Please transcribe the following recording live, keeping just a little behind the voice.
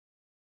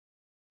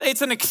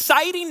It's an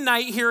exciting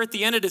night here at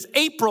the end. It is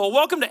April.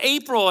 Welcome to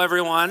April,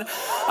 everyone.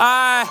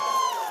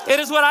 It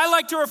is what I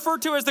like to refer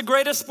to as the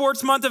greatest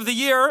sports month of the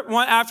year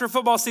after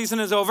football season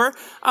is over.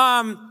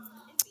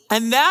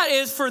 And that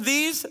is for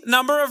these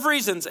number of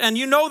reasons. And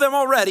you know them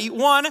already.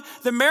 One,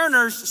 the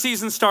Mariners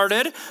season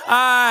started.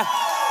 Come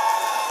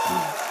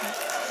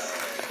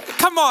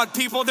on,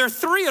 people. They're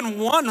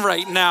 3-1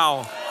 right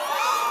now.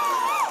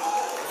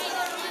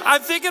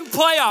 I'm thinking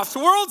playoffs,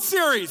 World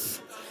Series.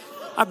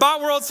 I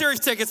bought World Series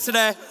tickets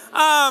today.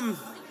 UW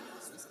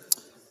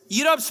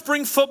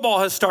spring football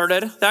has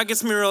started. That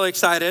gets me really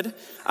excited.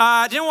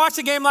 Didn't watch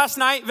the game last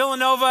night.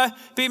 Villanova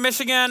beat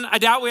Michigan. I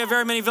doubt we have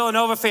very many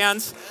Villanova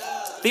fans.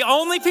 The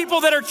only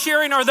people that are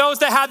cheering are those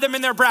that had them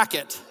in their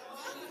bracket.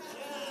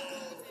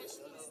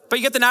 But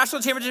you get the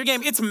national championship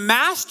game. It's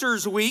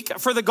Masters week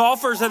for the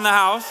golfers in the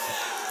house.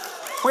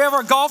 We have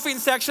our golfing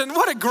section.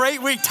 What a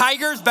great week.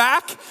 Tiger's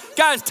back.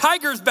 Guys,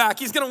 Tiger's back.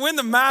 He's going to win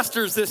the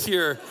Masters this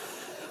year.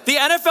 The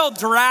NFL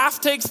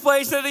draft takes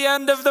place at the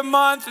end of the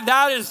month.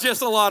 That is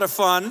just a lot of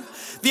fun.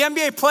 The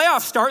NBA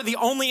playoffs start, the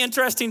only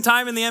interesting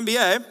time in the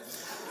NBA.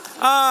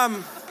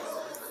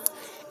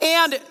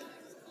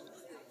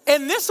 And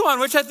this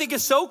one, which I think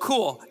is so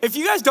cool. If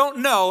you guys don't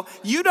know,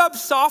 UW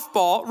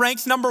softball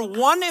ranks number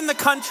 1 in the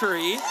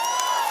country.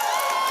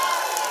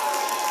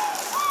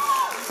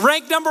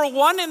 Ranked number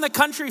 1 in the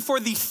country for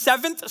the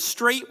 7th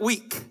straight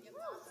week.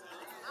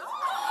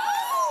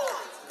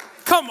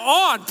 Come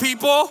on,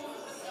 people.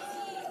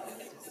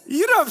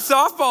 UW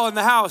softball in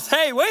the house.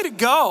 Hey, way to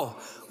go.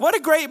 What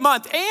a great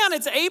month. And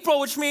it's April,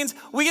 which means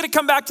we get to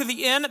come back to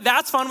the inn.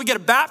 That's fun. We get to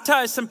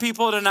baptize some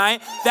people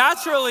tonight.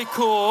 That's really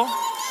cool.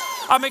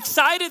 I'm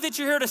excited that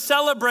you're here to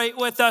celebrate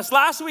with us.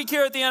 Last week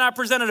here at the inn, I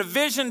presented a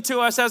vision to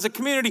us as a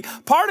community.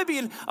 Part of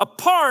being a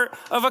part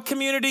of a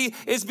community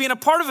is being a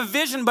part of a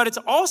vision, but it's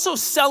also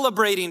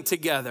celebrating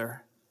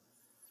together.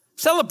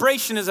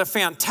 Celebration is a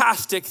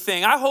fantastic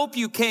thing. I hope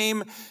you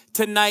came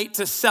tonight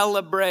to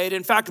celebrate.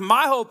 In fact,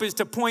 my hope is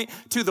to point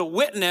to the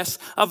witness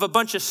of a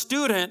bunch of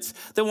students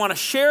that want to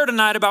share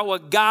tonight about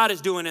what God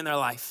is doing in their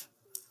life.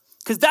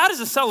 Because that is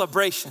a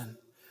celebration.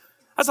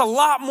 That's a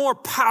lot more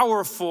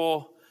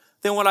powerful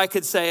than what I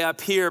could say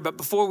up here. But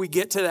before we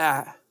get to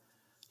that,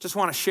 just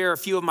want to share a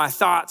few of my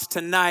thoughts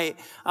tonight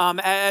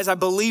as I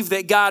believe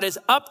that God is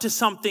up to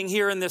something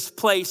here in this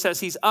place, as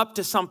he's up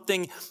to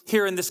something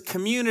here in this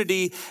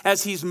community,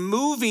 as he's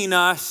moving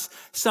us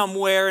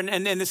somewhere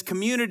and this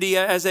community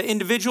as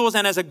individuals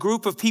and as a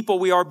group of people,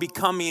 we are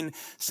becoming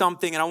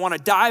something. And I want to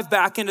dive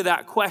back into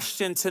that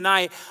question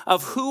tonight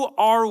of who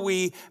are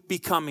we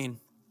becoming?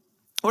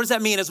 What does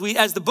that mean?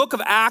 As the book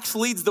of Acts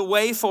leads the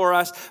way for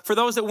us, for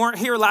those that weren't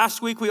here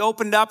last week, we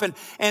opened up and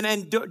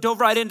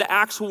dove right into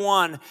Acts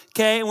 1,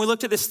 okay? And we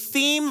looked at this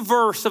theme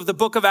verse of the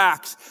book of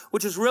Acts,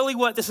 which is really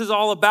what this is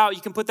all about.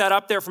 You can put that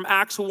up there from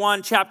Acts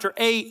 1, chapter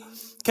 8,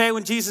 okay?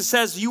 When Jesus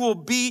says, you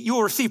will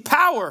receive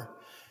power.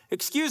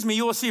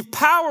 You will receive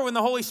power when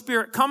the Holy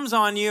Spirit comes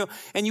on you,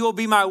 and you will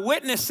be my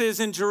witnesses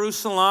in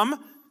Jerusalem,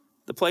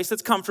 the place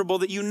that's comfortable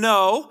that you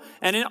know,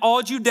 and in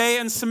all Judea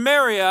and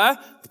Samaria,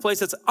 the place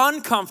that's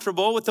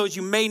uncomfortable with those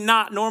you may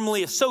not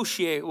normally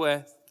associate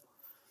with,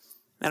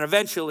 and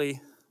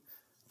eventually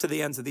to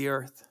the ends of the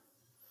earth.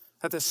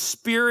 That the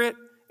Spirit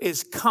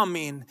is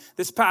coming.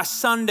 This past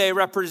Sunday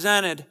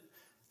represented,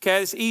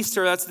 okay, this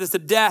Easter, that's the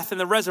death and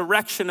the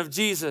resurrection of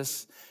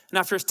Jesus. And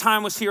after his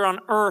time was here on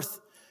earth,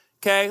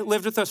 okay,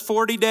 lived with us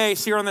 40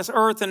 days here on this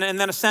earth and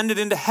then ascended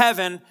into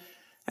heaven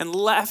and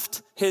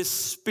left his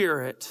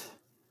Spirit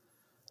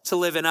to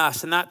live in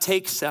us. And that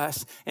takes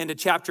us into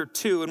chapter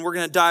 2. And we're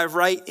going to dive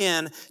right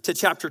in to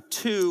chapter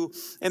 2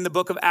 in the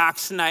book of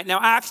Acts tonight. Now,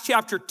 Acts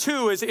chapter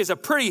 2 is a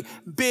pretty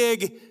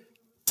big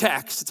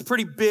text. It's a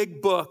pretty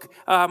big book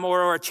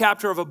or a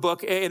chapter of a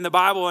book in the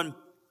Bible. And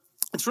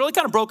it's really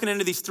kind of broken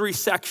into these 3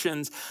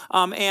 sections.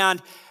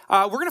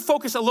 We're going to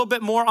focus a little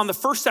bit more on the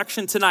first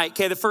section tonight,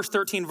 okay, the first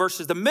 13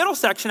 verses. The middle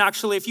section,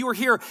 actually, if you were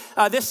here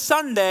this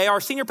Sunday, our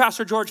senior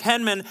pastor, George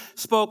Henman,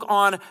 spoke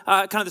on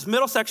kind of this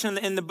middle section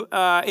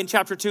in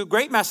chapter 2.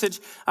 Great message.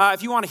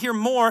 If you want to hear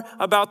more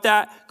about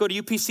that, go to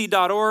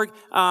upc.org,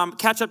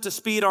 catch up to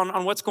speed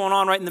on what's going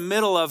on right in the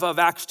middle of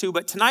Acts 2.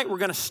 But tonight, we're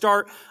going to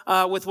start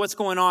with what's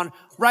going on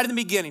right in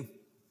the beginning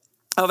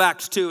of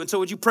Acts 2. And so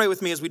would you pray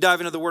with me as we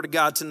dive into the Word of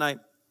God tonight?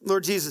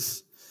 Lord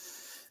Jesus,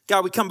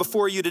 God, we come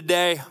before you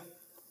today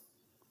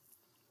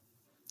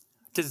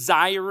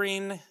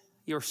desiring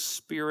your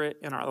Spirit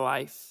in our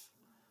life.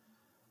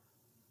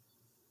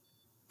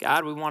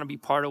 God, we want to be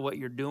part of what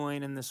you're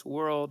doing in this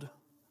world.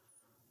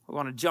 We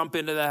want to jump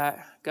into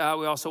that. God,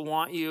 we also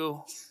want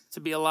you to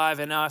be alive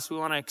in us. We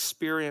want to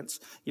experience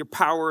your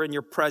power and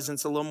your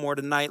presence a little more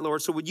tonight,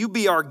 Lord. So would you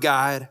be our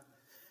guide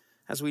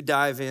as we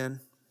dive in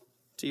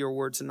to your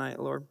word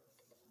tonight, Lord?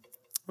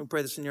 We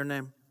pray this in your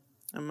name.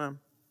 Amen.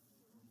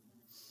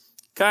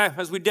 Okay,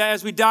 as we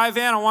dive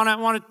in, I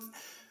want to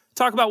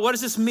talk about what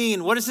does this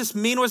mean? What does this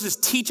mean? What does this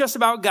teach us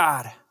about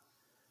God?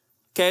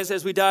 Okay,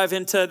 as we dive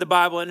into the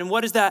Bible. And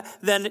what does that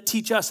then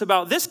teach us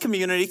about this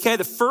community? Okay,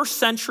 the first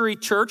century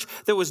church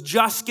that was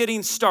just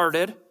getting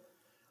started.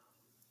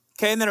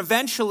 Okay, and then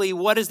eventually,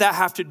 what does that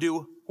have to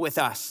do with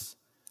us?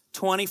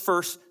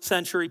 21st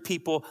century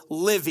people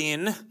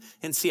living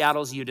in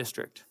Seattle's U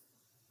District.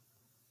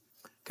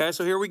 Okay,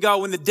 so here we go.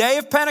 When the day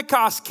of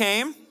Pentecost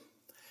came,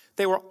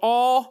 they were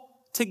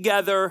all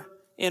together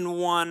in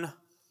one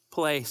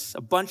place.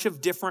 A bunch of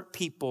different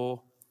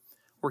people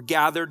were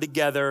gathered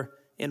together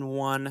in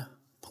one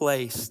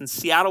place. In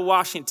Seattle,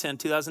 Washington,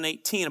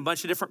 2018, a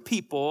bunch of different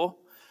people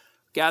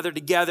gathered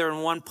together in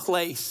one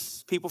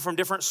place. People from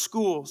different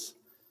schools.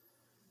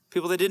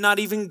 People that did not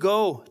even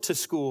go to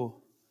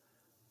school.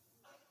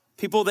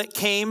 People that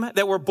came,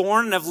 that were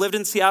born and have lived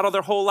in Seattle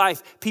their whole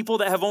life. People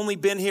that have only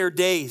been here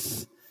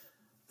days.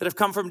 That have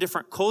come from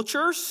different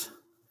cultures,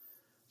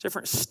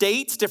 different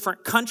states,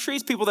 different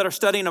countries. People that are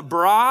studying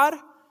abroad.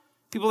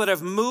 People that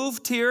have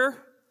moved here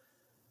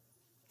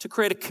to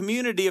create a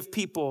community of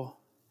people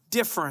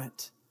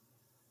different.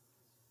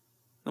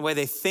 In the way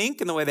they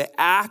think, and the way they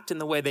act, and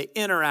the way they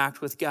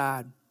interact with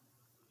God.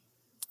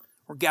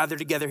 We're gathered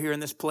together here in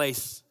this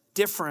place.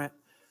 Different,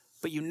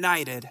 but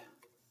united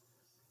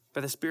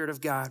by the Spirit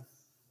of God.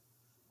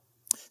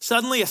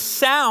 Suddenly a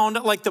sound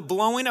like the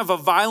blowing of a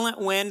violent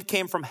wind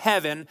came from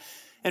heaven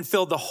and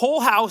filled the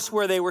whole house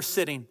where they were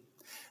sitting.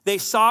 They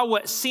saw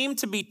what seemed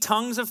to be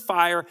tongues of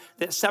fire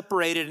that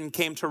separated and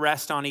came to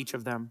rest on each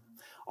of them.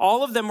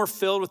 All of them were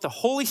filled with the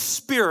Holy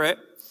Spirit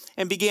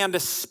and began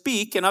to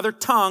speak in other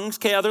tongues,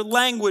 other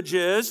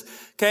languages,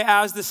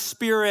 as the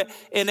Spirit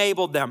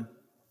enabled them.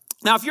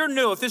 Now, if you're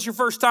new, if this is your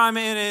first time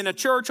in a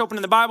church,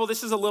 opening the Bible,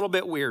 this is a little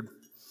bit weird.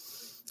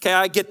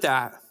 I get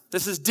that.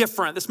 This is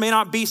different. This may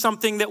not be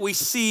something that we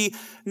see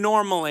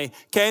normally.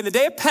 The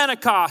day of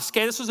Pentecost,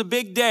 this was a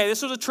big day.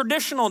 This was a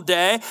traditional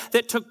day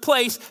that took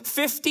place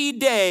 50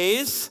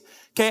 days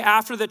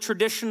after the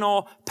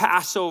traditional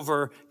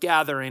Passover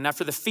gathering,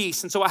 after the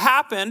feast. And so what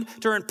happened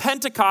during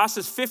Pentecost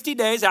is 50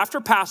 days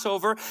after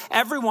Passover,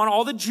 everyone,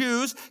 all the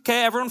Jews,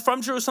 everyone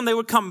from Jerusalem, they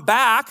would come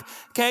back,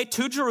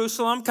 to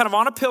Jerusalem, kind of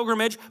on a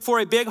pilgrimage for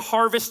a big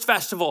harvest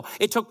festival.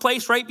 It took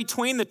place right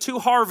between the two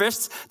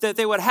harvests that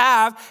they would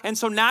have. And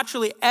so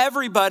naturally,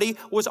 everybody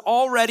was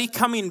already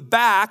coming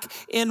back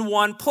in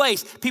one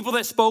place. People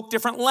that spoke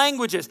different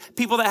languages,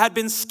 people that had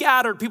been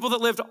scattered, people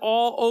that lived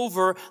all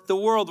over the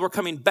world were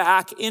coming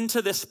back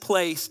into this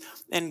place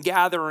and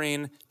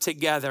gathering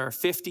together.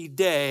 50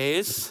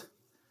 days,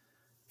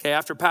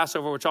 after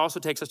Passover, which also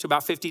takes us to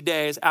about 50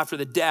 days after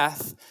the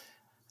death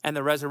and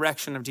the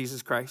resurrection of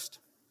Jesus Christ.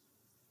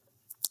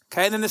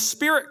 And then the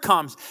Spirit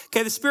comes.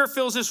 The Spirit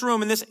fills this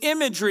room and this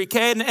imagery,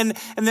 and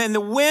then the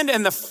wind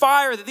and the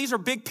fire, that these are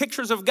big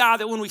pictures of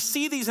God, that when we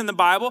see these in the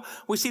Bible,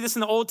 we see this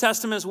in the Old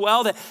Testament as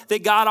well,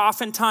 that God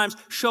oftentimes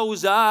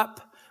shows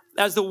up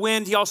as the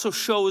wind. He also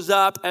shows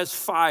up as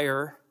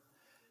fire.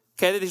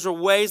 These are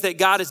ways that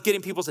God is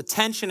getting people's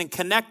attention and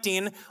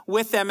connecting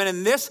with them. And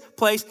in this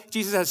place,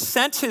 Jesus has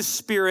sent his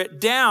Spirit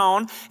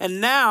down.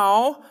 And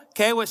now,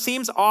 what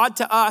seems odd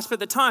to us, but at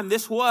the time,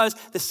 this was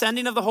the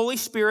sending of the Holy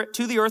Spirit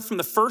to the earth from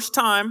the first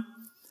time.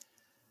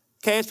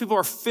 As people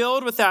are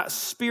filled with that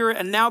Spirit,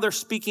 and now they're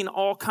speaking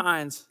all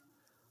kinds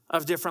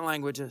of different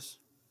languages.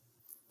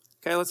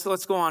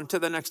 Let's go on to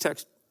the next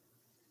text.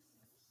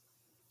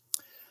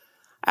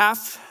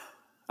 Let's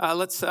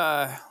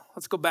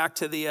go back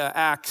to the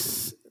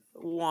Acts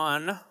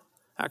 1,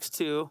 Acts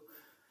 2.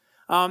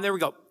 There we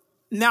go.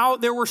 Now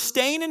there were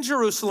staying in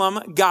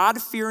Jerusalem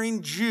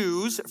God-fearing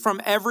Jews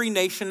from every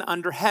nation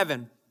under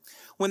heaven.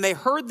 When they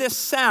heard this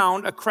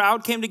sound, a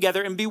crowd came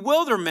together in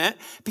bewilderment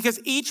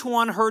because each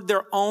one heard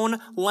their own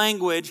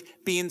language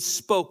being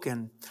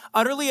spoken.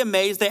 Utterly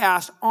amazed, they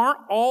asked,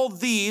 "Aren't all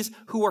these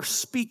who are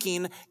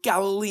speaking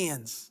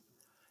Galileans?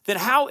 Then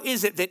how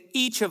is it that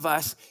each of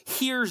us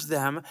hears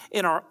them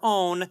in our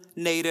own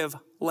native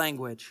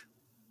language?"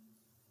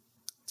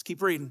 Let's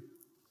keep reading.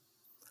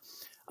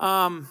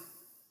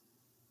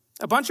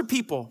 A bunch of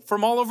people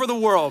from all over the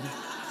world.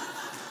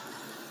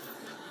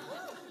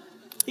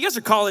 You guys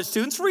are college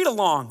students, read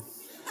along.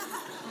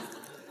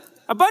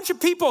 A bunch of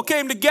people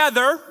came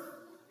together.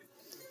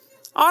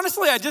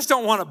 Honestly, I just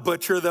don't want to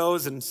butcher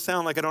those and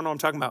sound like I don't know what I'm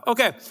talking about.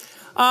 Okay,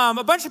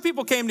 a bunch of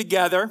people came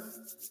together,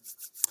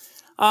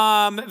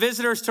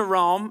 visitors to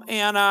Rome,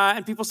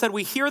 and people said,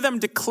 "We hear them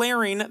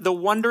declaring the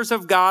wonders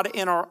of God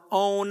in our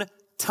own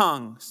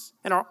tongues,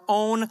 in our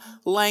own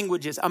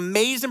languages."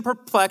 Amazed and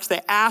perplexed,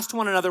 they asked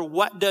one another,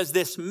 "What does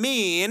this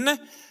mean?"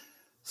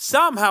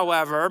 Some,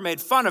 however,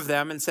 made fun of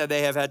them and said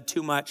they have had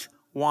too much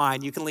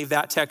wine. You can leave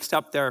that text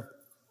up there.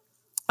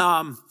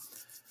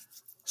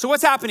 So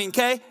what's happening,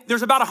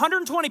 There's about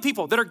 120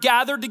 people that are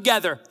gathered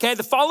together,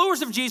 The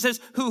followers of Jesus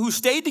who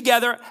stayed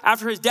together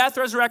after his death,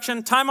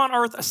 resurrection, time on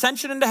earth,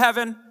 ascension into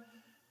heaven.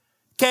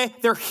 okay?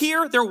 They're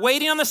here, they're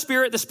waiting on the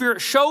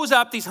Spirit shows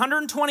up. These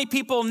 120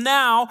 people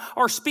now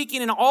are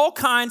speaking in all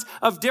kinds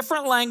of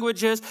different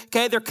languages,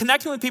 okay? They're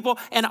connecting with people,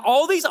 and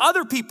all these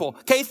other people,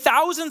 okay?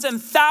 Thousands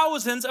and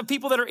thousands of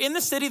people that are in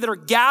the city that are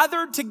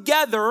gathered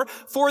together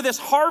for this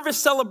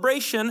harvest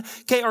celebration,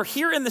 okay, are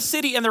here in the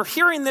city, and they're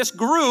hearing this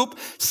group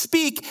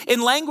speak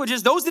in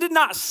languages. Those that did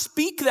not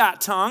speak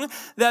that tongue,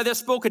 that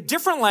spoke a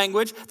different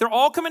language, they're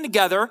all coming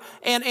together,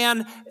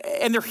 and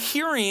they're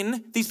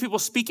hearing these people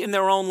speak in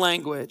their own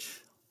language.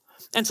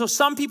 And so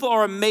some people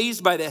are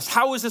amazed by this.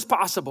 How is this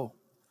possible?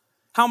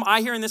 How am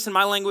I hearing this in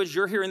my language?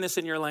 You're hearing this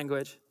in your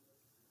language.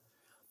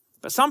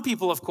 But some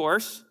people, of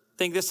course,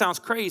 think this sounds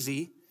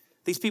crazy.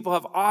 These people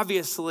have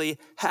obviously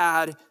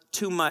had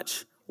too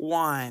much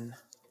wine.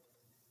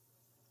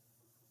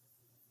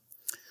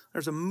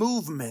 There's a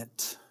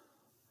movement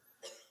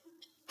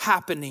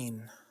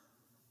happening.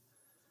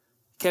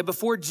 Okay,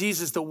 before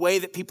Jesus, the way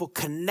that people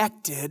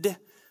connected,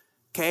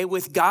 okay,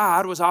 with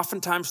God was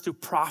oftentimes through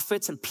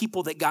prophets and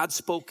people that God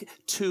spoke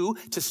to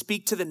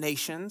speak to the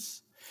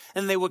nations.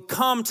 And they would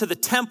come to the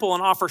temple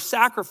and offer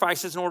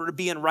sacrifices in order to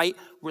be in right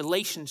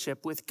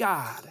relationship with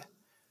God.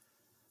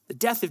 The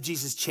death of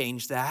Jesus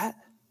changed that,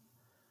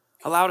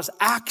 allowed us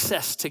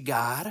access to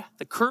God.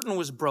 The curtain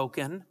was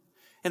broken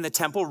in the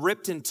temple,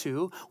 ripped in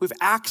two. We have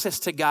access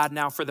to God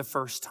now for the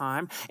first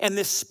time. And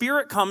this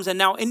Spirit comes and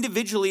now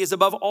individually is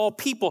above all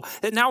people.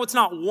 That now it's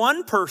not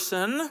one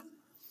person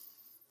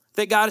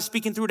that God is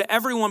speaking through to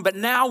everyone, but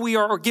now we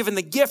are given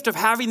the gift of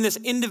having this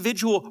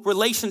individual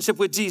relationship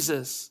with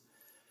Jesus.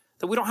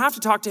 That we don't have to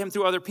talk to him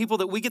through other people,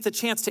 that we get the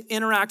chance to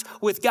interact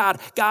with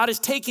God. God is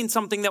taking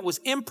something that was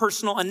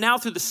impersonal and now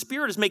through the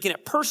Spirit is making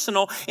it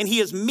personal, and he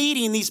is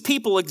meeting these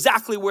people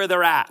exactly where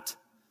they're at.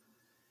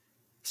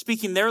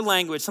 Speaking their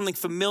language, something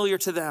familiar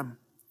to them.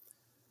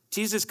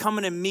 Jesus is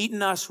coming and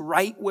meeting us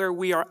right where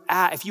we are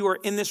at. If you are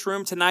in this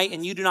room tonight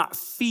and you do not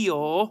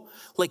feel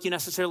like you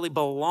necessarily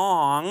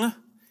belong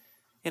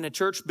in a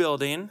church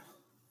building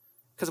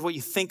because of what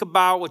you think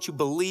about, what you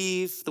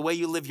believe, the way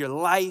you live your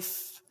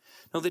life,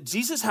 know that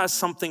Jesus has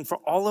something for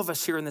all of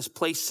us here in this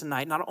place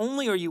tonight. Not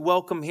only are you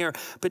welcome here,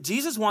 but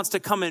Jesus wants to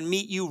come and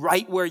meet you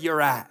right where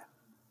you're at.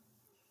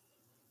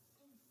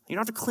 You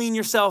don't have to clean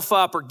yourself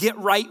up or get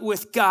right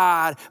with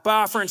God by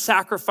offering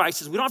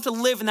sacrifices. We don't have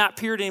to live in that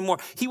period anymore.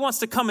 He wants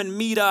to come and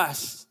meet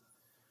us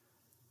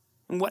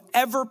in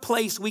whatever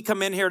place we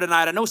come in here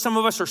tonight. I know some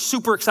of us are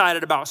super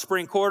excited about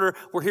spring quarter.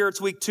 We're here,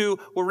 it's week 2.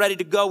 We're ready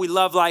to go. We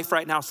love life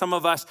right now. Some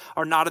of us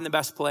are not in the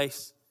best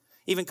place.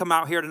 Even come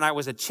out here tonight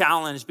was a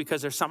challenge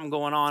because there's something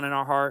going on in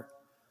our heart.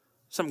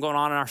 Something going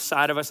on our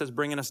side of us that's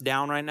bringing us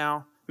down right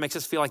now. It makes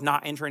us feel like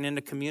not entering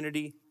into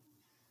community.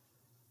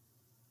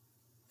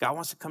 God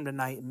wants to come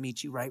tonight and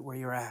meet you right where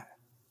you're at.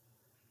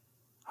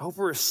 I hope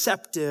we're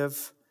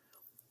receptive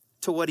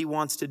to what he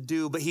wants to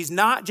do, but he's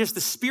not just,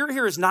 the Spirit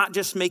here is not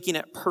just making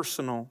it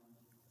personal.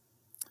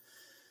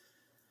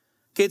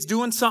 Okay, it's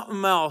doing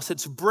something else.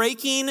 It's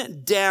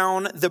breaking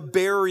down the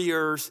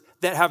barriers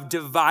that have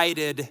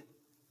divided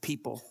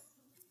people.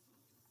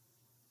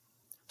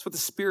 That's what the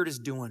Spirit is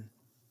doing.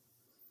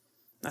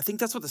 I think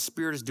that's what the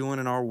Spirit is doing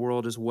in our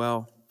world as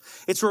well.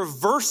 It's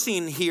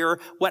reversing here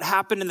what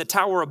happened in the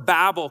Tower of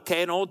Babel,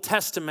 okay, an Old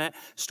Testament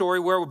story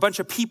where a bunch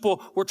of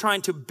people were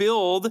trying to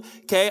build,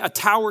 okay, a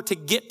tower to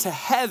get to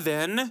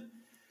heaven.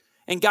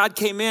 And God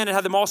came in and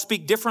had them all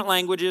speak different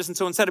languages. And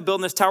so instead of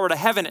building this tower to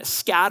heaven, it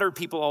scattered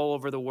people all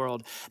over the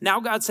world.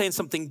 Now God's saying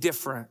something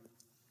different.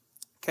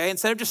 Okay,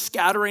 instead of just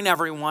scattering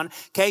everyone,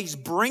 okay, he's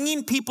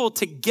bringing people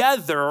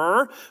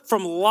together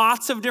from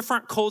lots of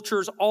different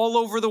cultures all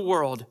over the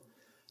world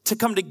to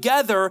come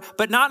together,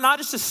 but not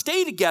just to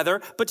stay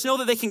together, but to know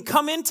that they can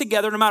come in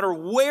together no matter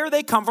where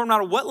they come from, no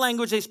matter what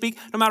language they speak,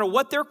 no matter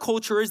what their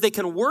culture is. They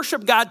can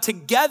worship God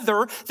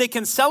together. They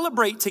can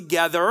celebrate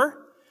together.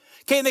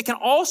 Okay, and they can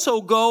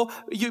also go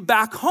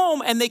back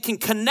home and they can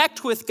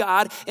connect with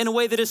God in a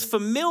way that is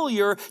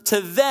familiar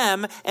to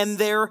them and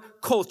their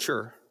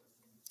culture.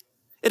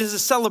 It is a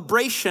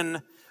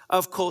celebration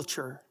of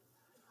culture.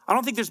 I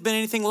don't think there's been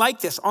anything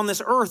like this on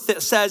this earth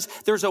that says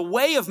there's a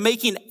way of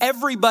making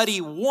everybody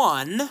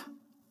one,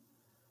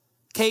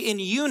 okay, in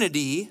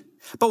unity,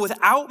 but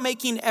without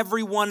making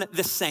everyone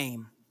the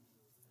same.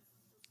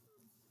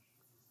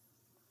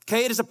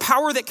 Okay, it is a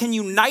power that can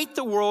unite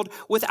the world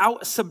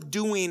without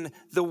subduing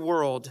the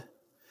world.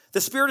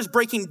 The Spirit is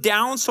breaking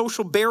down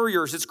social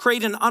barriers. It's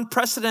creating an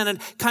unprecedented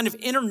kind of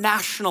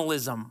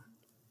internationalism.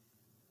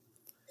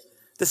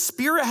 The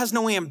Spirit has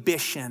no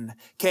ambition,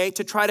 okay,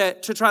 to try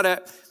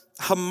to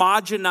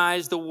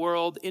homogenize the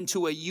world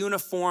into a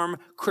uniform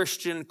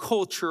Christian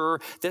culture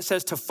that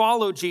says to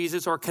follow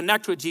Jesus or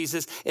connect with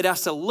Jesus, it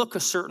has to look a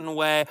certain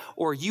way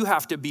or you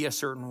have to be a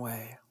certain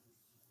way.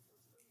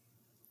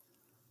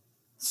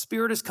 The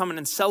Spirit is coming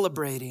and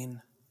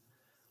celebrating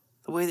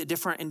the way that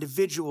different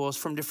individuals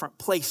from different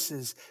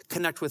places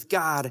connect with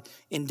God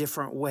in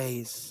different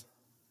ways.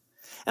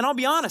 And I'll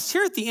be honest,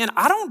 here at the end,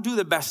 I don't do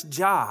the best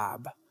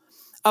job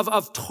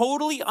of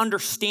totally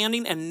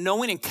understanding and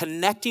knowing and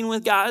connecting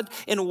with God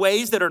in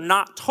ways that are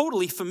not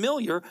totally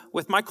familiar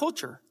with my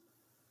culture.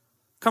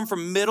 come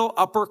from middle,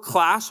 upper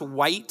class,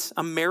 white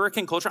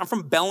American culture. I'm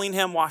from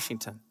Bellingham,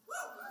 Washington.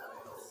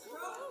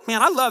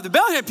 Man, I love the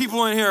Bellingham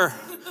people in here.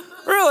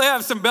 Really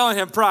have some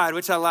Bellingham pride,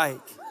 which I like.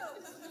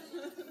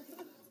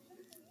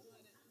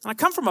 And I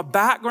come from a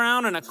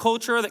background and a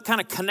culture that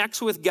kind of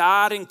connects with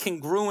God in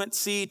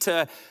congruency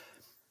to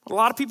a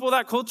lot of people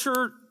that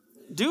culture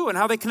do and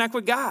how they connect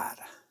with God.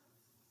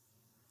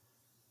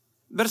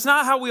 But it's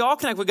not how we all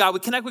connect with God. We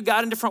connect with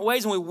God in different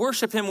ways, and we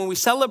worship him when we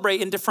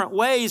celebrate in different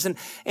ways. And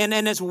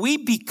as we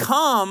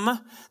become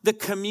the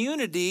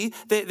community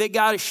that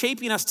God is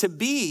shaping us to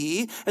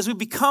be, as we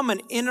become an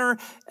inner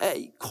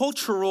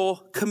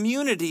cultural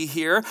community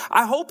here,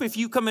 I hope if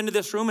you come into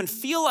this room and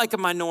feel like a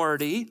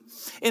minority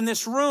in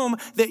this room,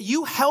 that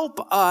you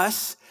help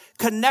us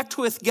connect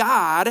with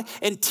God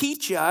and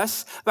teach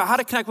us about how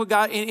to connect with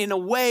God in a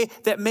way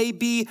that may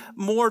be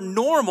more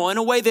normal, in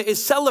a way that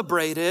is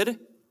celebrated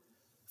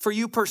for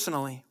you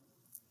personally.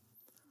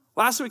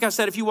 Last week I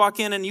said, if you walk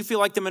in and you feel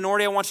like the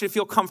minority, I want you to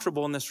feel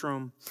comfortable in this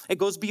room. It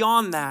goes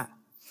beyond that.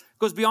 It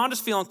goes beyond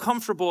just feeling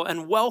comfortable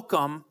and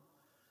welcome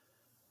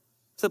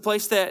to the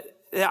place that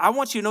I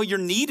want you to know you're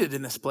needed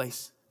in this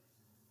place.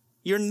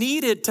 You're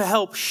needed to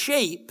help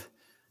shape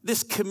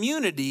this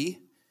community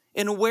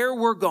and where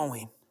we're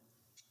going.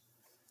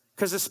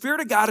 Because the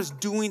Spirit of God is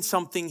doing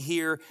something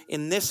here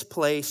in this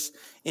place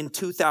in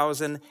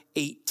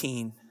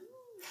 2018.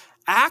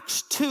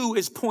 Acts 2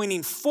 is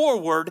pointing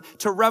forward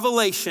to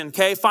Revelation,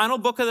 okay? Final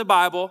book of the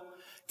Bible,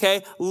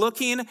 okay?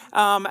 Looking,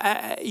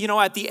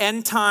 at the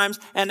end times.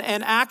 And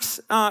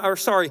Revelation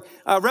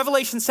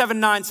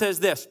 7:9 says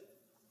this,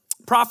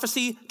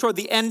 prophecy toward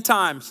the end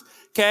times,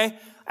 okay?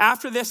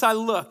 After this I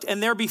looked,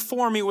 and there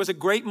before me was a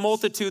great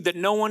multitude that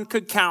no one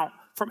could count,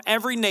 from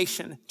every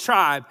nation,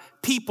 tribe,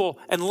 people,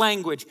 and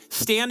language,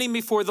 standing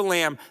before the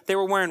Lamb. They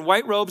were wearing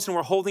white robes and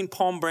were holding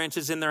palm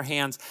branches in their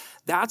hands.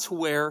 That's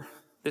where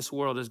this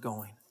world is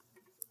going.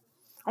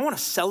 I want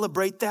to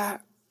celebrate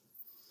that.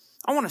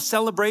 I want to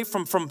celebrate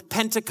from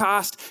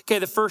Pentecost, okay,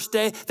 the first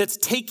day, that's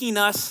taking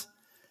us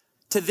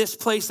to this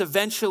place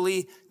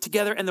eventually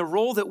together, and the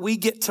role that we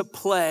get to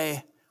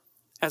play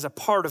as a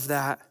part of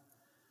that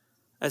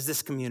as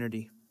this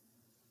community.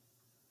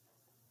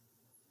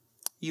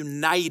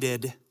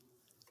 United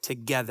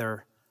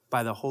together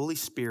by the Holy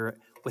Spirit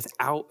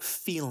without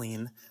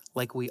feeling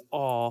like we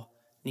all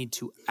need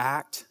to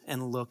act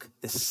and look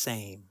the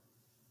same.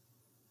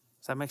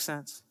 Does that make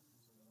sense?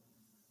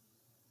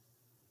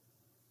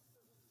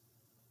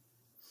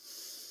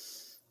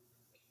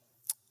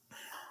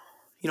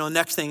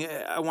 Next thing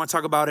I want to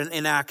talk about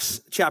in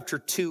Acts chapter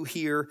 2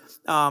 here.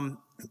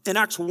 In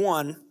Acts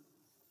 1,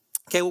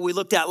 okay, what we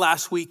looked at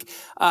last week,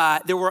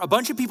 there were a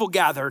bunch of people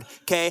gathered,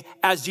 okay,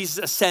 as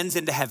Jesus ascends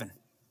into heaven.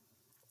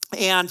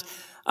 And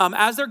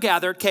as they're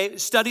gathered, okay,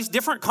 studies,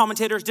 different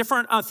commentators,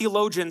 different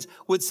theologians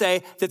would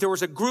say that there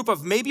was a group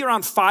of maybe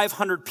around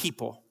 500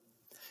 people,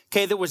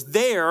 okay, that was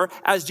there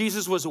as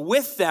Jesus was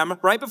with them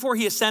right before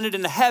he ascended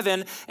into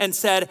heaven and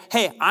said,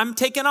 hey, I'm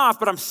taking off,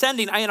 but I'm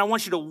sending, and I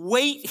want you to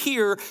wait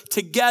here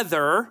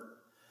together,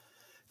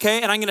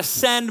 okay, and I'm going to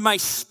send my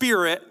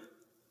Spirit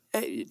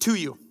to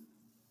you.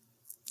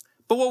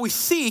 But what we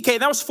see, okay,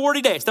 that was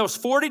 40 days. That was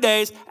 40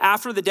 days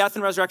after the death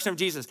and resurrection of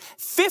Jesus.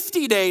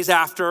 50 days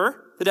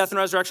after the death and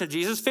resurrection of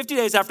Jesus, 50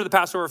 days after the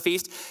Passover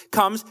feast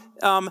comes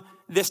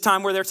this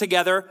time where they're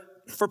together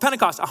for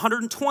Pentecost,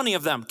 120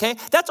 of them, okay?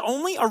 That's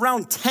only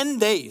around 10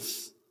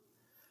 days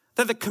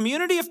that the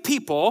community of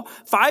people,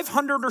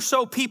 500 or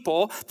so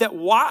people that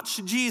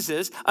watched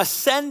Jesus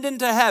ascend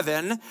into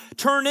heaven,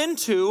 turn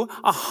into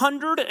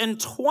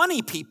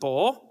 120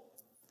 people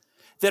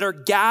that are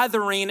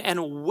gathering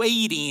and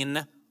waiting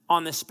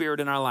on the Spirit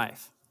in our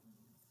life.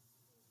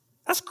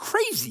 That's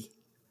crazy.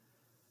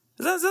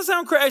 Does that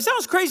sound crazy? It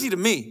sounds crazy to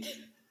me.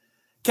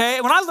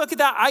 Okay, when I look at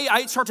that,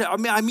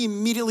 I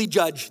immediately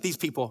judge these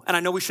people. And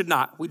I know we should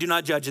not. We do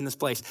not judge in this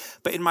place.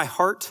 But in my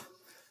heart,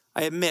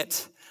 I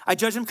admit, I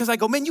judge them because I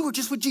go, man, you were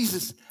just with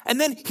Jesus.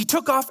 And then he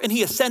took off and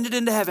he ascended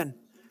into heaven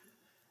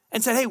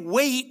and said, hey,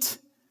 wait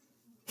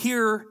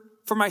here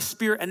for my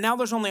Spirit. And now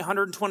there's only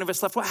 120 of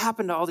us left. What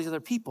happened to all these other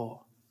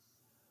people?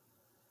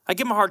 I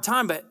give them a hard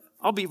time, but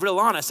I'll be real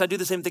honest. I do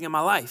the same thing in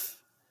my life.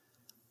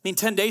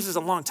 10 days is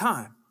a long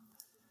time.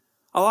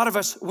 A lot of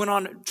us went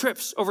on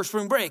trips over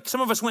spring break.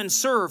 Some of us went and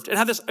served and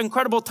had this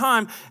incredible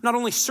time, not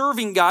only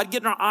serving God,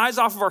 getting our eyes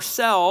off of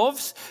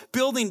ourselves,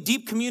 building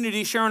deep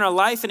community, sharing our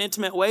life in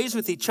intimate ways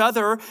with each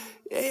other,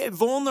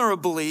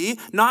 vulnerably,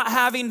 not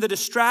having the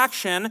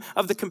distraction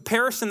of the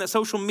comparison that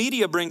social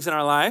media brings in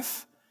our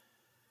life.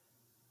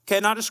 Okay,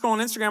 not just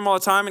scrolling Instagram all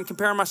the time and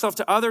comparing myself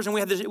to others, and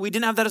we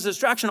didn't have that as a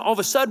distraction. All of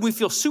a sudden, we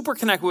feel super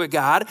connected with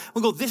God.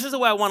 We go, this is the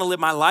way I want to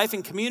live my life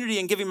in community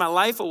and giving my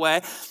life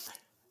away.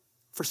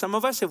 For some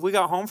of us, if we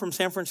got home from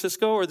San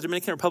Francisco or the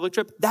Dominican Republic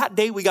trip, that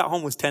day we got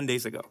home was 10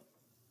 days ago.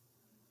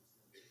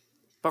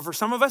 But for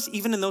some of us,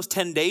 even in those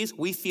 10 days,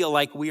 we feel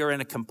like we are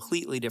in a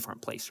completely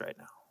different place right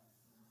now.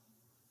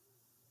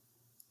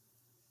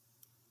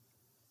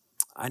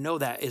 I know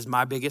that is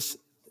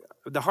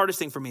the hardest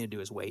thing for me to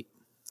do is wait.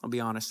 I'll be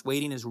honest.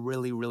 Waiting is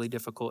really, really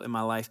difficult in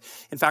my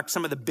life. In fact,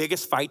 some of the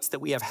biggest fights that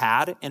we have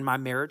had in my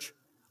marriage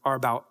are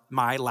about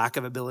my lack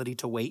of ability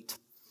to wait.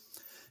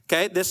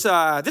 Okay, this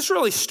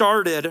really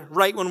started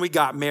right when we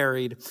got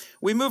married.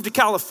 We moved to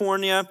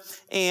California,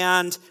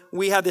 and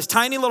we had this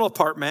tiny little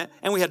apartment,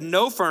 and we had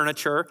no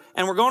furniture,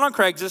 and we're going on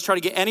Craigslist to try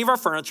to get any of our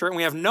furniture, and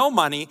we have no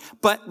money,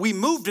 but we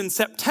moved in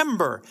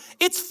September.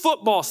 It's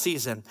football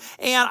season,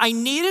 and I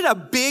needed a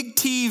big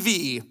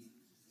TV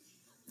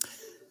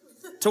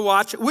to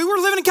watch. We were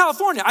living in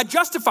California. I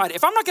justified it.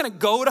 If I'm not going to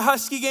go to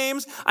Husky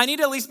games, I need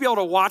to at least be able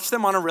to watch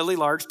them on a really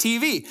large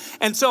TV.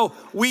 And so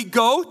we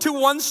go to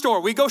one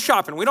store. We go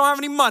shopping. We don't have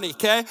any money,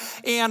 okay?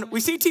 And we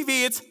see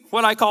TV. It's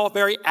what I call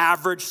very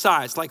average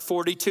size, like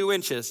 42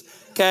 inches,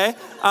 okay?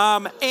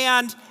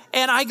 And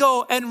I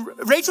go, and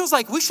Rachel's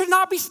like, we should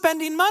not be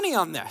spending money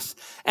on this.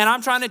 And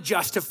I'm trying to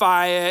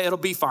justify it. It'll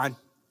be fine.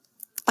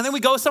 And then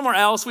we go somewhere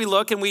else. We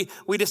look, and we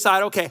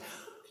decide, okay,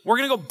 we're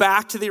going to go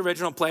back to the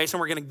original place, and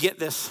we're going to get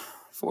this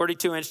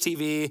 42-inch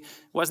TV.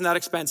 Wasn't that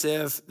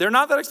expensive. They're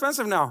not that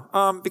expensive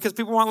now because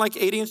people want like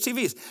 80-inch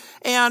TVs.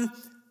 And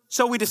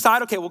so we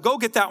decide, okay, we'll go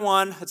get that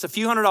one. It's a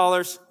few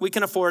 $100s. We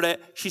can afford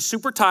it. She's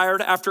super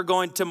tired after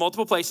going to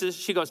multiple places.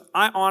 She goes,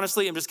 I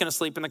honestly am just going to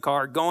sleep in the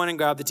car. Go in and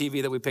grab the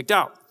TV that we picked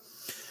out.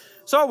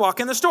 So I walk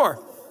in the store.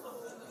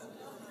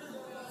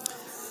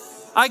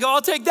 I go,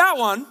 I'll take that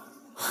one.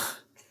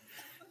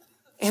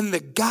 And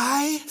the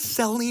guy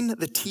selling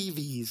the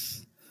TVs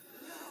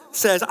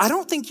says, I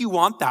don't think you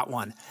want that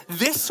one.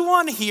 This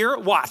one here,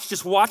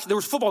 just watch. There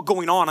was football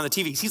going on the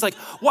TVs. He's like,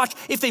 watch,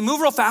 if they move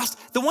real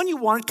fast, the one you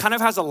wanted kind of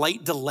has a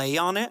light delay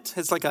on it.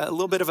 It's like a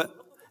little bit of a,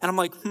 and I'm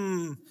like,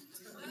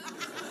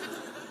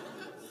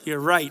 you're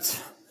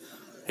right.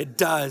 It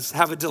does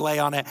have a delay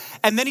on it.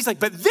 And then he's like,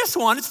 but this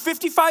one, it's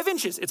 55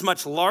 inches. It's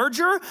much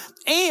larger,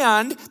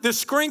 and the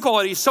screen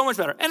quality is so much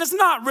better. And it's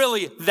not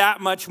really that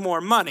much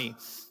more money,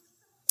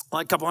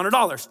 like a couple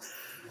 $100s.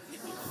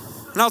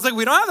 And I was like,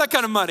 we don't have that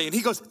kind of money. And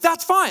he goes,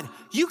 that's fine.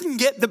 You can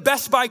get the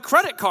Best Buy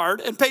credit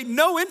card and pay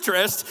no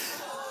interest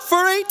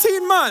for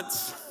 18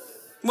 months.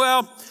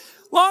 Well,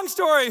 long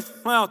story,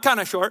 kind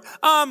of short.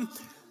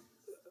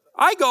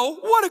 I go,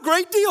 what a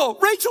great deal.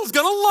 Rachel's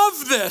going to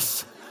love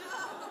this.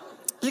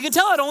 You can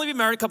tell I'd only been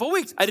married a couple of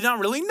weeks. I did not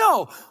really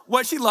know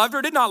what she loved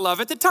or did not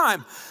love at the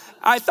time.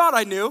 I thought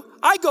I knew.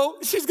 I go,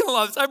 she's going to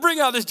love this. I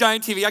bring out this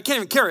giant TV. I can't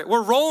even carry it.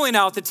 We're rolling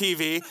out the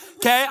TV,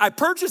 okay? I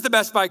purchased the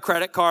Best Buy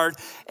credit card,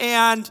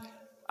 and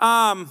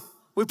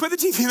we put the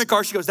TV in the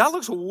car. She goes, that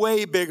looks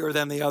way bigger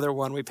than the other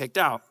one we picked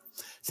out.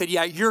 I said,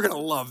 yeah, you're going to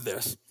love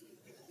this.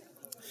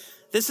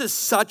 This is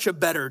such a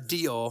better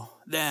deal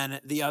than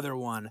the other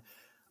one.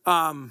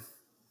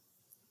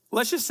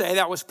 Let's just say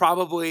that was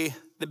probably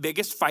the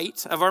biggest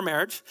fight of our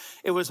marriage.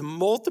 It was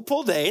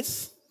multiple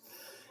days.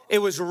 It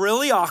was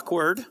really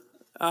awkward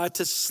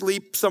to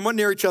sleep somewhat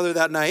near each other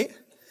that night.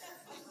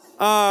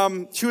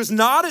 She was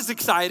not as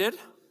excited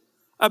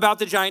about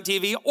the giant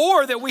TV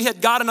or that we had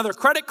got another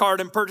credit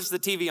card and purchased the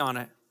TV on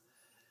it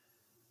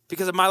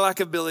because of my lack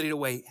of ability to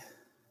wait.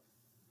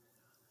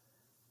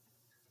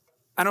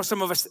 I know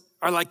some of us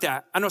are like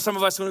that. I know some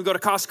of us when we go to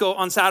Costco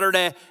on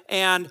Saturday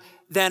and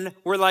then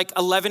we're like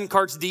 11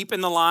 carts deep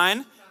in the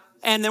line.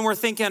 And then we're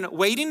thinking,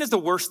 waiting is the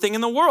worst thing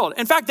in the world.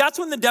 In fact, that's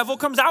when the devil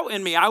comes out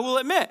in me, I will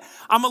admit.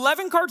 I'm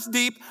 11 carts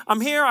deep. I'm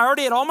here. I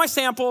already had all my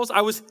samples.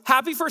 I was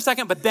happy for a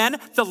second, but then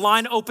the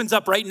line opens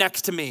up right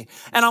next to me.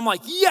 And I'm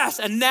like, yes.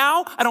 And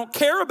now I don't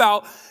care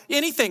about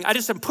anything. I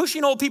just am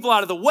pushing old people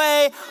out of the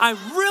way. I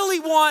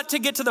really want to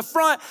get to the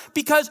front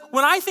because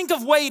when I think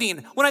of waiting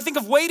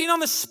on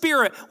the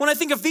Spirit, when I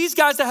think of these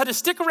guys that had to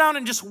stick around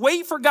and just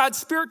wait for God's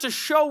Spirit to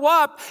show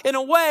up in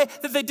a way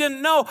that they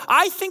didn't know,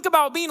 I think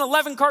about being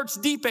 11 carts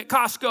deep at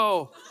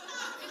Costco.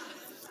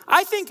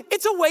 I think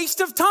it's a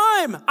waste of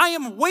time. I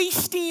am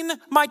wasting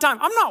my time.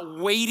 I'm not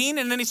waiting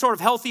in any sort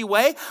of healthy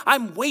way.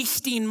 I'm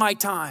wasting my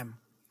time.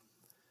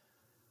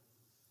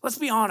 Let's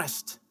be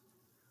honest.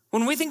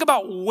 When we think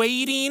about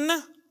waiting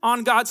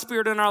on God's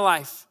Spirit in our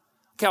life,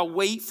 okay, I'll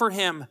wait for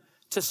Him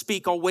to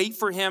speak. I'll wait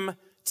for Him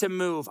to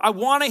move. I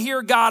want to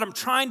hear God. I'm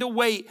trying to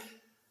wait.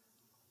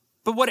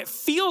 But what it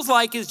feels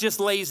like is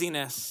just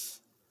laziness.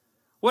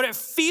 What it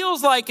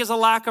feels like is a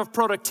lack of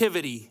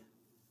productivity.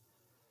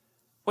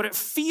 What it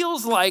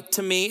feels like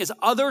to me is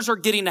others are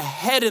getting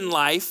ahead in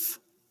life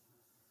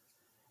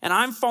and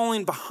I'm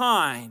falling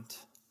behind.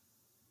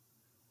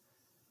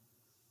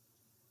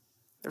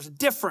 There's a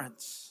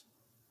difference.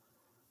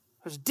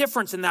 There's a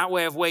difference in that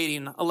way of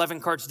waiting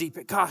 11 carts deep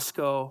at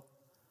Costco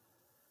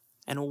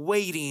and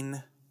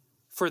waiting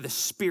for the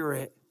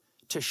Spirit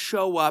to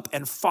show up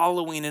and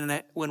following in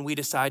it when we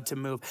decide to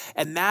move.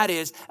 And that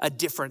is a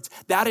difference.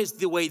 That is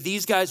the way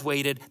these guys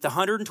waited. The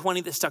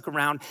 120 that stuck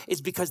around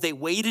is because they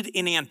waited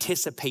in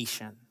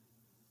anticipation.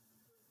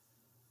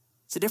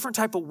 It's a different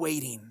type of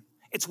waiting.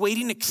 It's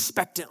waiting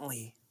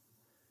expectantly.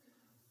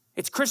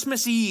 It's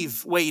Christmas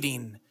Eve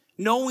waiting,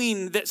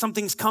 knowing that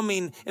something's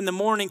coming in the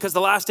morning because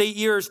the last 8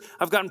 years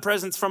I've gotten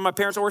presents from my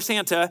parents or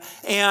Santa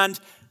and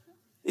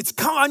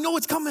I know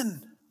it's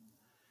coming.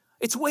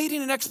 It's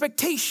waiting in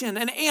expectation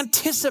and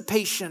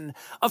anticipation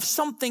of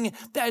something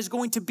that is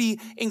going to be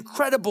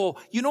incredible.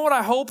 You know what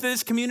I hope that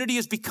this community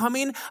is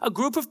becoming? A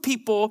group of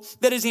people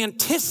that is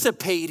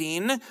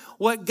anticipating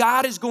what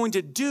God is going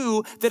to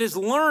do, that is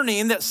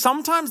learning that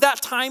sometimes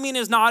that timing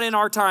is not in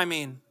our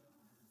timing.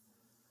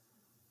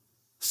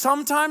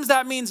 Sometimes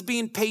that means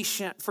being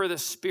patient for the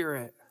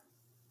Spirit.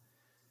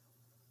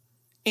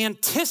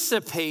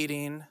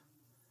 Anticipating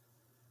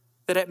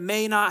that it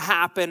may not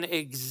happen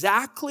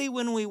exactly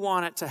when we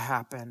want it to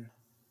happen,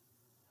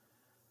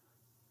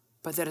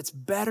 but that it's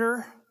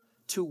better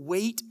to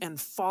wait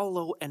and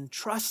follow and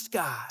trust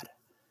God,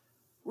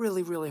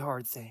 really, really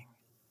hard thing,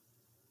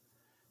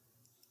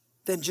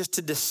 than just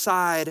to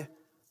decide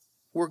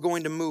we're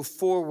going to move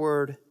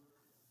forward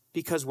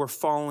because we're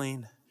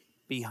falling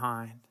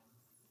behind.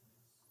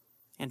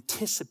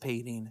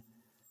 Anticipating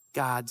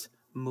God's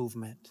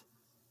movement.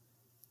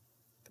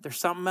 There's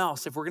something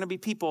else. If we're going to be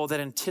people that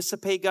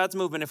anticipate God's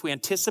movement, if we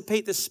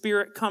anticipate the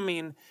Spirit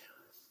coming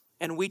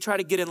and we try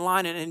to get in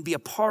line and be a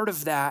part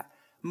of that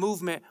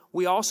movement,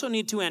 we also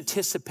need to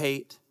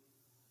anticipate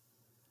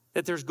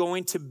that there's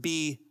going to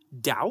be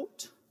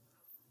doubt.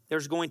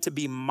 There's going to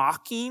be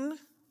mocking.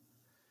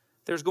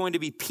 There's going to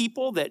be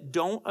people that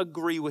don't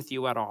agree with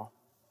you at all.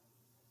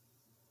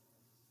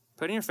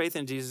 Putting your faith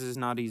in Jesus is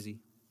not easy.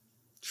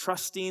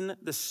 Trusting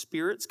the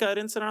Spirit's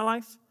guidance in our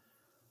life,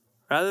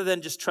 rather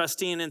than just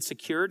trusting in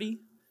security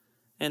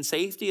and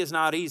safety, is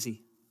not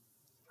easy.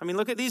 I mean,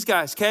 look at these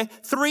guys, okay?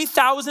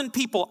 3,000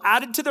 people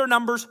added to their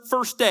numbers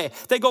first day.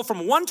 They go from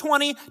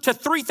 120 to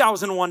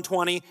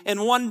 3,120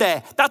 in one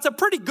day. That's a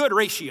pretty good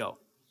ratio.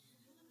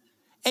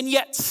 And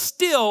yet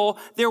still,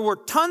 there were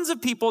tons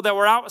of people that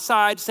were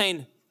outside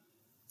saying,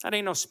 that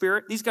ain't no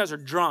spirit. These guys are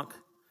drunk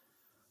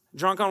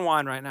on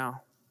wine right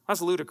now.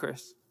 That's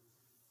ludicrous.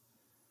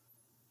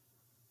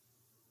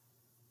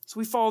 So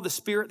we follow the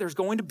Spirit. There's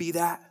going to be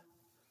that.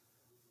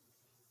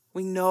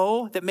 We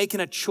know that making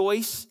a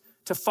choice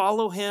to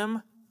follow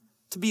him,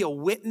 to be a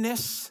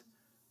witness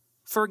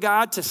for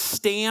God, to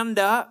stand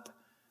up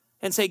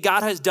and say,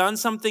 God has done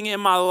something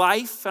in my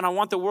life and I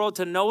want the world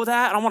to know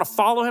that. And I want to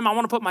follow him. I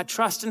want to put my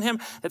trust in him.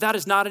 That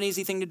is not an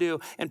easy thing to do.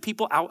 And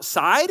people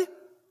outside,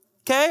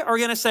 okay, are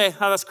going to say,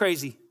 oh, that's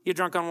crazy. You're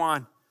drunk on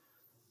wine.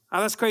 Oh,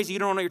 that's crazy. You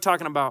don't know what you're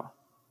talking about.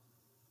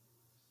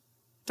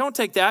 Don't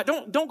take that.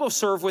 Don't go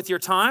serve with your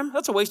time.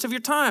 That's a waste of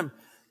your time.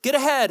 Get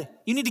ahead.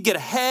 You need to get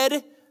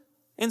ahead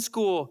in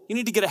school. You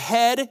need to get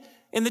ahead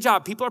in the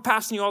job. People are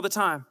passing you all the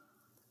time.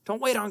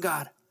 Don't wait on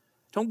God.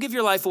 Don't give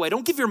your life away.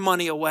 Don't give your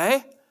money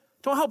away.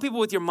 Don't help people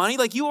with your money.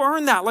 Like, you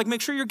earn that. Like,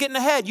 make sure you're getting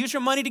ahead. Use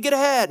your money to get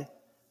ahead.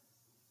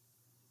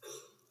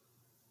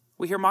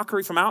 We hear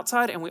mockery from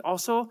outside, and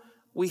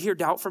we hear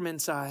doubt from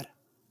inside.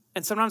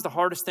 And sometimes the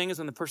hardest thing is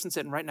when the person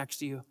sitting right next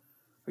to you,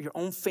 or your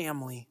own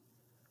family,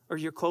 or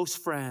your close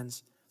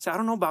friends say, I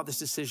don't know about this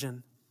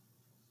decision.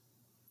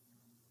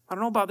 I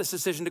don't know about this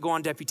decision to go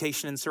on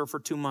deputation and serve for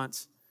 2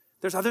 months.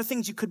 There's other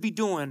things you could be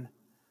doing.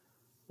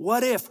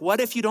 What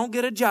if you don't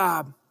get a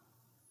job?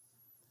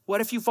 What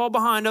if you fall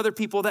behind other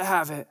people that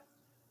have it?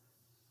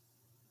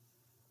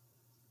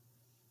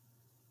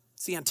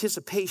 It's the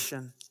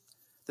anticipation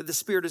that the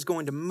Spirit is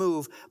going to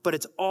move, but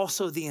it's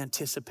also the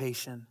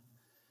anticipation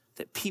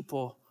that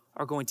people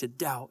are going to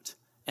doubt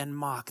and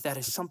mock. That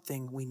is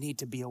something we need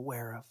to be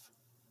aware of.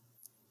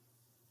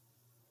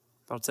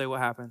 But I'll tell you what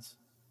happens.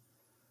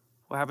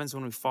 What happens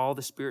when we follow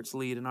the Spirit's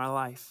lead in our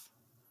life,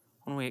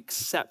 when we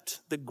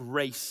accept the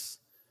grace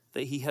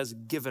that he has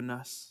given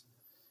us,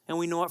 and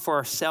we know it for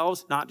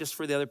ourselves, not just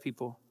for the other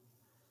people.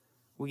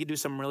 We get to do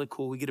something really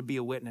cool. We get to be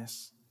a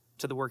witness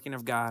to the working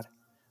of God.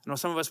 I know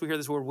some of us, we hear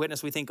this word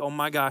witness, we think, oh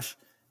my gosh,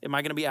 am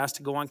I going to be asked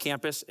to go on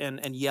campus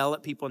and yell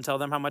at people and tell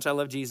them how much I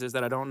love Jesus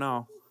that I don't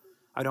know?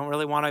 I don't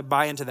really want to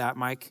buy into that,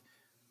 Mike.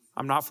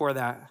 I'm not for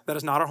that. That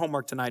is not our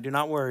homework tonight. Do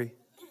not worry.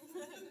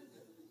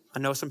 I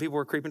know some people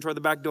were creeping toward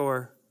the back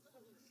door,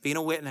 being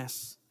a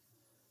witness,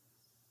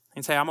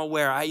 and say, I'm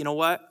aware. You know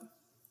what?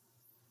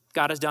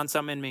 God has done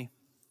something in me.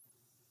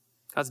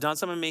 God's done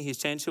something in me. He's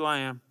changed who I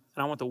am,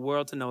 and I want the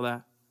world to know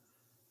that.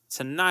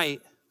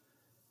 Tonight,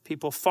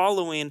 people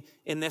following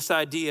in this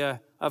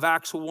idea of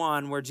Acts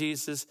 1, where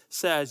Jesus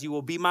says, you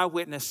will be my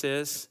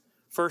witnesses,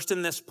 first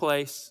in this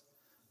place,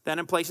 then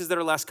in places that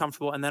are less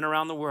comfortable, and then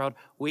around the world.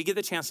 We get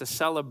the chance to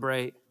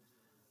celebrate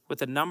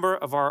with a number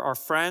of our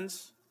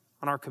friends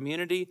in our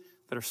community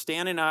that are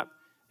standing up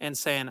and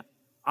saying,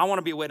 I want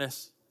to be a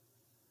witness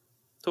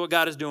to what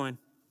God is doing,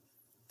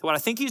 to what I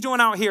think he's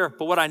doing out here,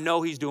 but what I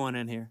know he's doing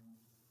in here.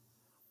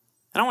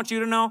 And I want you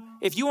to know,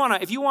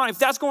 if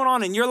that's going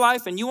on in your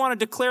life and you want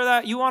to declare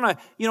that, you want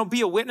to,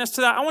 be a witness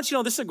to that, I want you to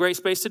know this is a great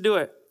space to do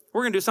it.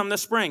 We're going to do something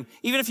this spring.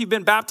 Even if you've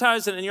been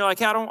baptized and you're like,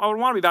 hey, I would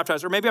want to be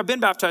baptized, or maybe I've been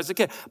baptized as a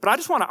kid, but I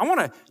want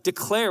to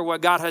declare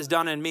what God has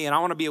done in me, and I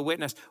want to be a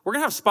witness. We're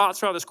going to have spots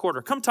throughout this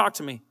quarter. Come talk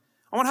to me.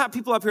 I want to have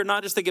people up here,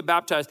 not just that get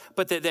baptized,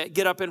 but that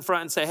get up in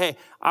front and say, hey,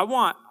 I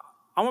want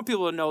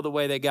people to know the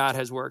way that God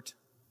has worked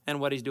and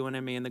what he's doing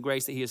in me and the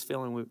grace that he is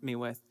filling me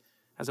with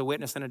as a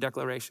witness and a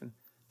declaration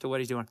to what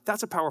he's doing.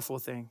 That's a powerful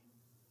thing.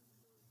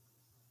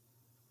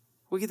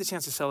 We get the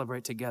chance to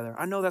celebrate together.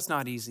 I know that's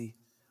not easy.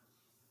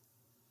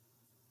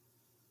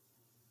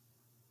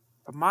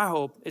 But my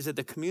hope is that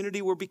the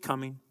community we're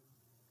becoming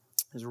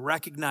is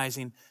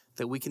recognizing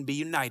that we can be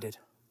united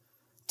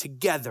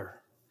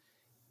together,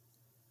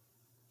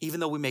 even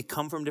though we may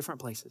come from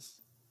different places.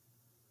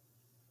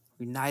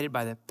 United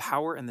by the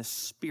power and the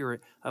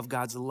spirit of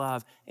God's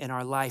love in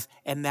our life.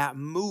 And that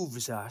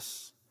moves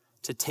us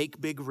to take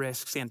big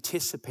risks,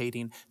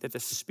 anticipating that the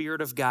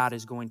Spirit of God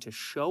is going to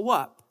show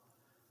up,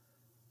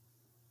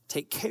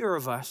 take care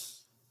of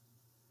us,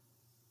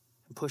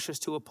 and push us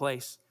to a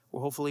place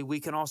where hopefully we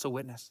can also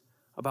witness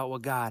about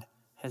what God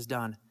has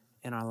done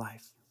in our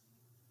life.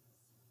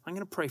 I'm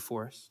going to pray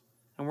for us,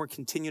 and we'll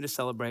continue to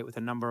celebrate with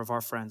a number of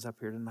our friends up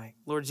here tonight.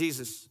 Lord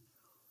Jesus,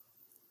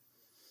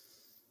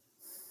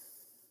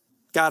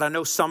 God, I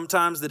know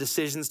sometimes the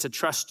decisions to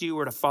trust you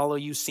or to follow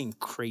you seem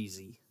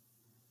crazy.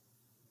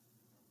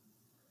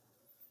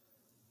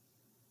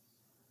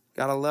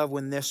 God, I love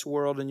when this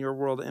world and your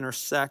world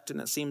intersect and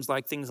it seems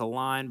like things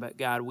align, but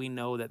God, we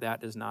know that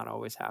that does not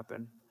always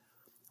happen.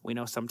 We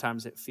know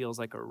sometimes it feels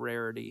like a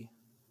rarity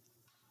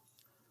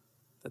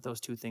that those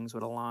two things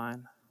would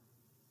align.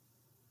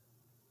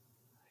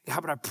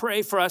 God, but I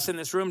pray for us in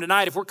this room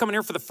tonight, if we're coming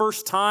here for the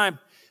first time,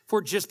 if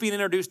we're just being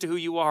introduced to who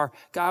you are,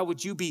 God,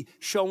 would you be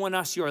showing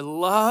us your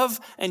love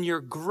and your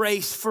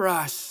grace for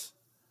us?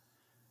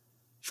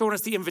 Showing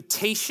us the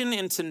invitation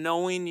into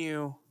knowing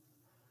you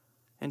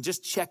and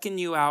just checking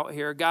you out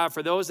here. God,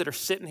 for those that are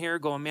sitting here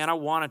going, man, I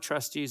want to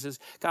trust Jesus.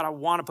 God, I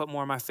want to put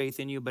more of my faith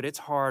in you, but it's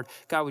hard.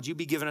 God, would you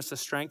be giving us the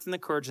strength and the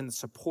courage and the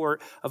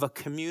support of a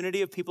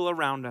community of people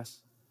around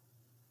us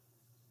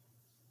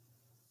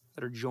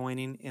that are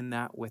joining in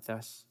that with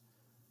us.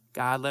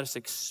 God, let us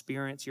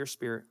experience your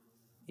spirit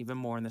even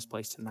more in this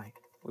place tonight.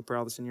 We pray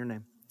all this in your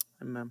name.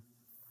 Amen.